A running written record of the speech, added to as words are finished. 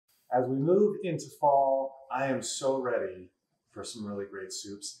As we move into fall, I am so ready for some really great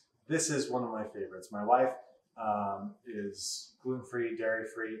soups. This is one of my favorites. My wife is gluten-free,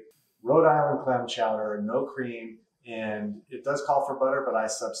 dairy-free. Rhode Island clam chowder, no cream, and it does call for butter, but I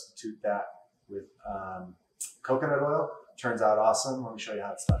substitute that with coconut oil. Turns out awesome. Let me show you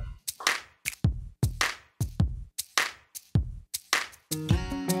how it's done.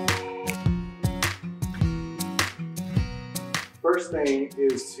 First thing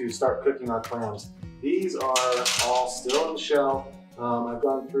is to start cooking our clams. These are all still in shell. I've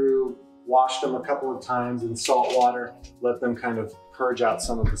gone through, washed them a couple of times in salt water, let them kind of purge out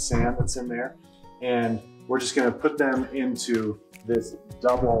some of the sand that's in there. And we're just gonna put them into this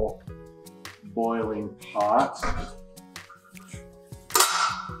double boiling pot.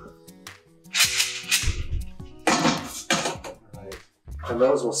 Right. And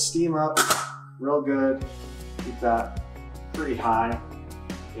those will steam up real good. Keep that pretty high,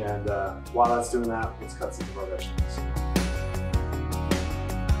 and while that's doing that, let's cut some of our vegetables.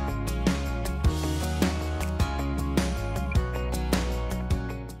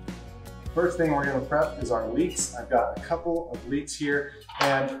 First thing we're going to prep is our leeks. I've got a couple of leeks here,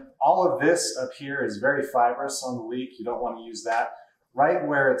 and all of this up here is very fibrous on the leek. You don't want to use that. Right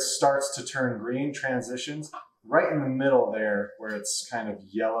where it starts to turn green, transitions, right in the middle there where it's kind of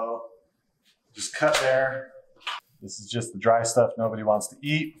yellow, just cut there. This is just the dry stuff nobody wants to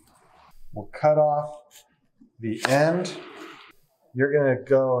eat. We'll cut off the end. You're gonna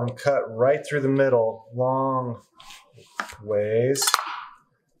go and cut right through the middle, long ways.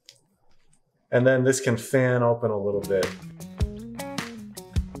 And then this can fan open a little bit.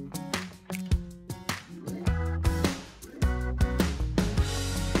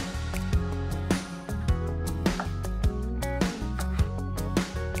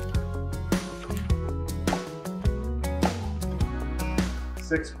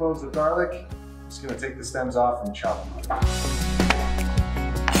 Six cloves of garlic. I'm just gonna take the stems off and chop them up.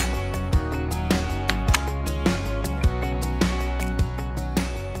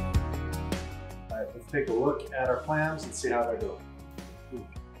 All right, let's take a look at our clams and see how they're doing.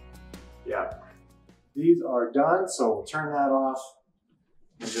 Yeah, these are done, so we'll turn that off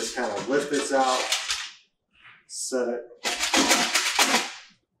and just kind of lift this out, set it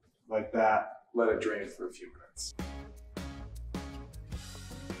like that, let it drain for a few minutes.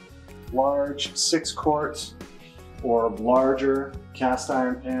 Large 6-quart or larger cast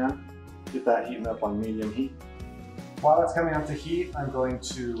iron pan. Get that heating up on medium heat. While that's coming up to heat, I'm going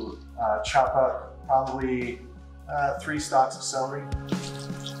to chop up probably 3 stalks of celery.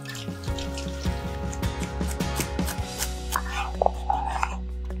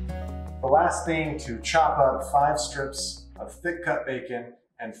 The last thing, to chop up 5 strips of thick cut bacon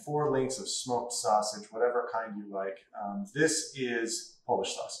and 4 links of smoked sausage, whatever kind you like. This is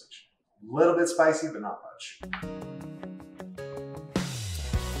Polish sausage. A little bit spicy, but not much.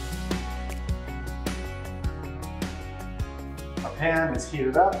 Our pan is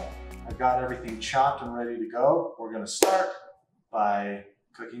heated up. I've got everything chopped and ready to go. We're gonna start by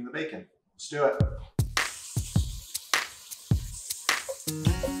cooking the bacon. Let's do it.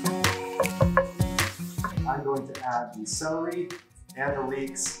 I'm going to add the celery and the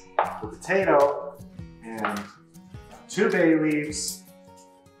leeks, the potato, and 2 bay leaves,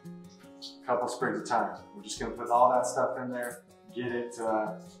 a couple sprigs of thyme. We're just gonna put all that stuff in there, get it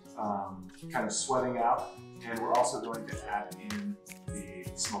kind of sweating out, and we're also going to add in the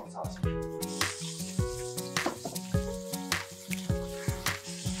smoked sausage.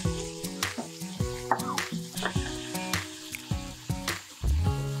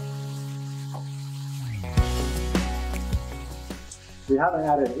 We haven't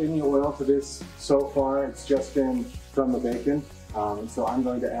added any oil to this so far. It's just been from the bacon. So I'm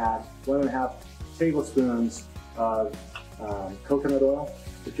going to add 1.5 tablespoons of coconut oil.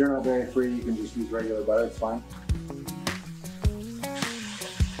 If you're not dairy-free, you can just use regular butter, it's fine.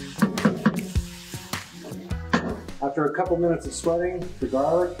 After a couple minutes of sweating, the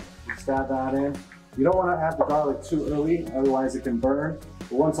garlic, just add that in. You don't want to add the garlic too early, otherwise it can burn.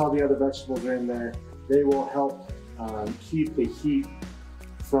 But once all the other vegetables are in there, they will help keep the heat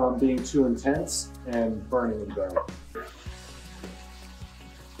from being too intense and burning the garlic.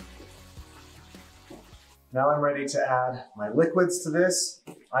 Now I'm ready to add my liquids to this.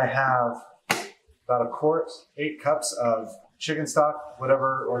 I have about 1 quart, 8 cups of chicken stock,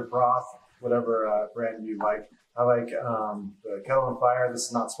 whatever, or broth, whatever brand you like. I like the Kettle on Fire. This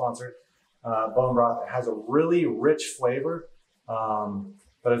is not sponsored. Bone broth. It has a really rich flavor,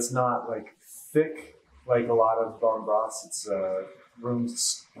 but it's not like thick like a lot of bone broths. It's room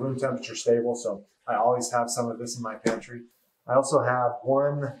temperature stable, so I always have some of this in my pantry. I also have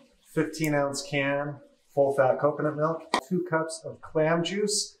 1 15-ounce can, full fat coconut milk, 2 cups of clam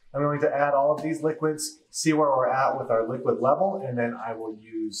juice. I'm going to add all of these liquids, see where we're at with our liquid level, and then I will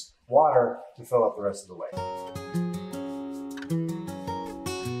use water to fill up the rest of the way.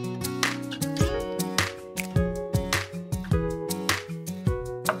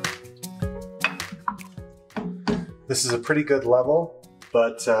 This is a pretty good level,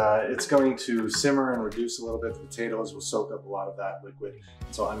 but it's going to simmer and reduce a little bit. The potatoes will soak up a lot of that liquid.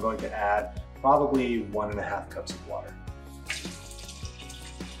 So I'm going to add probably 1.5 cups of water.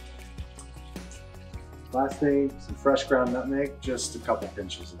 Last thing, some fresh ground nutmeg, just a couple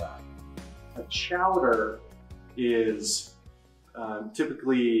pinches of that. A chowder is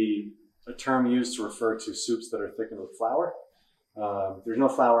typically a term used to refer to soups that are thickened with flour. There's no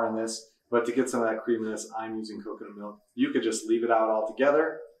flour in this, but to get some of that creaminess, I'm using coconut milk. You could just leave it out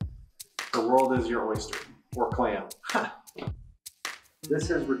altogether. The world is your oyster, or clam. This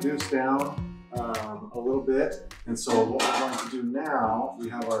has reduced down a little bit, and so what we're going to do now, we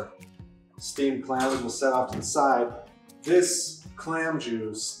have our steamed clams, we'll set off to the side. This clam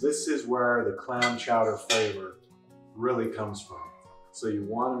juice, this is where the clam chowder flavor really comes from. So you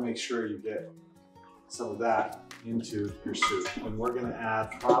want to make sure you get some of that into your soup. And we're going to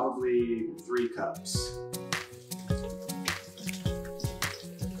add probably 3 cups.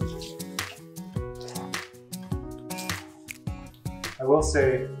 I will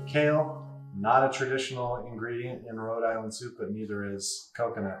say kale, not a traditional ingredient in Rhode Island soup, but neither is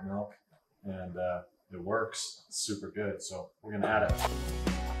coconut milk. And it works, it's super good, so we're gonna add it.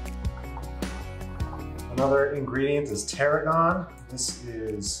 Another ingredient is tarragon. This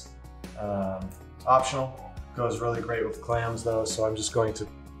is optional, goes really great with clams though, so I'm just going to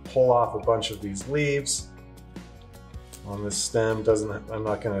pull off a bunch of these leaves on this stem. I'm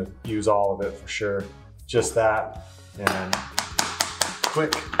not gonna use all of it for sure, just that, and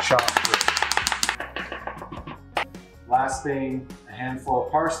quick chop. Last thing, a handful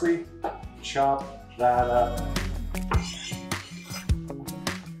of parsley. Chop that up.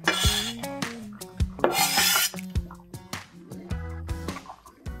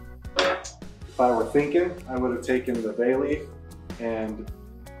 If I were thinking, I would have taken the bay leaf, and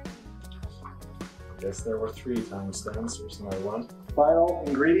I guess there were 3 tiny stems. Here's another one. Final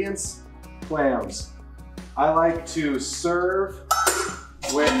ingredients, clams. I like to serve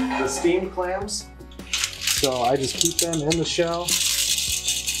with the steamed clams, so I just keep them in the shell.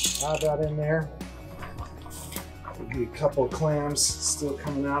 Add that in there. Maybe a couple of clams still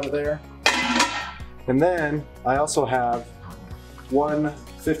coming out of there. And then I also have 1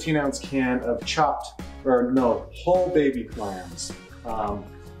 15-ounce can of whole baby clams,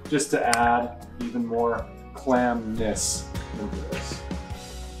 just to add even more clamness into this.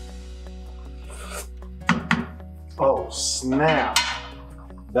 Oh snap,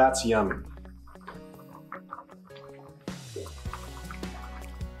 that's yummy.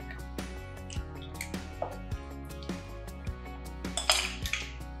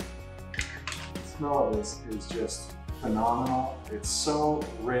 The smell of this is just phenomenal. It's so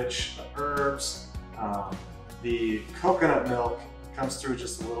rich, the herbs, the coconut milk comes through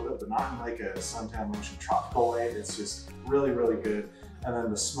just a little bit, but not in like a suntan lotion tropical way. It's just really, really good. And then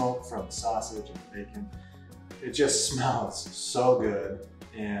the smoke from the sausage and the bacon, it just smells so good.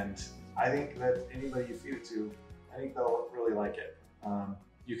 And I think that anybody you feed it to, I think they'll really like it.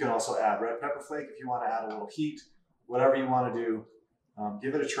 You can also add red pepper flake if you want to add a little heat, whatever you want to do.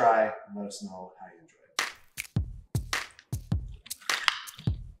 Give it a try and let us know how you enjoy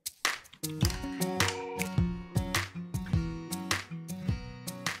it.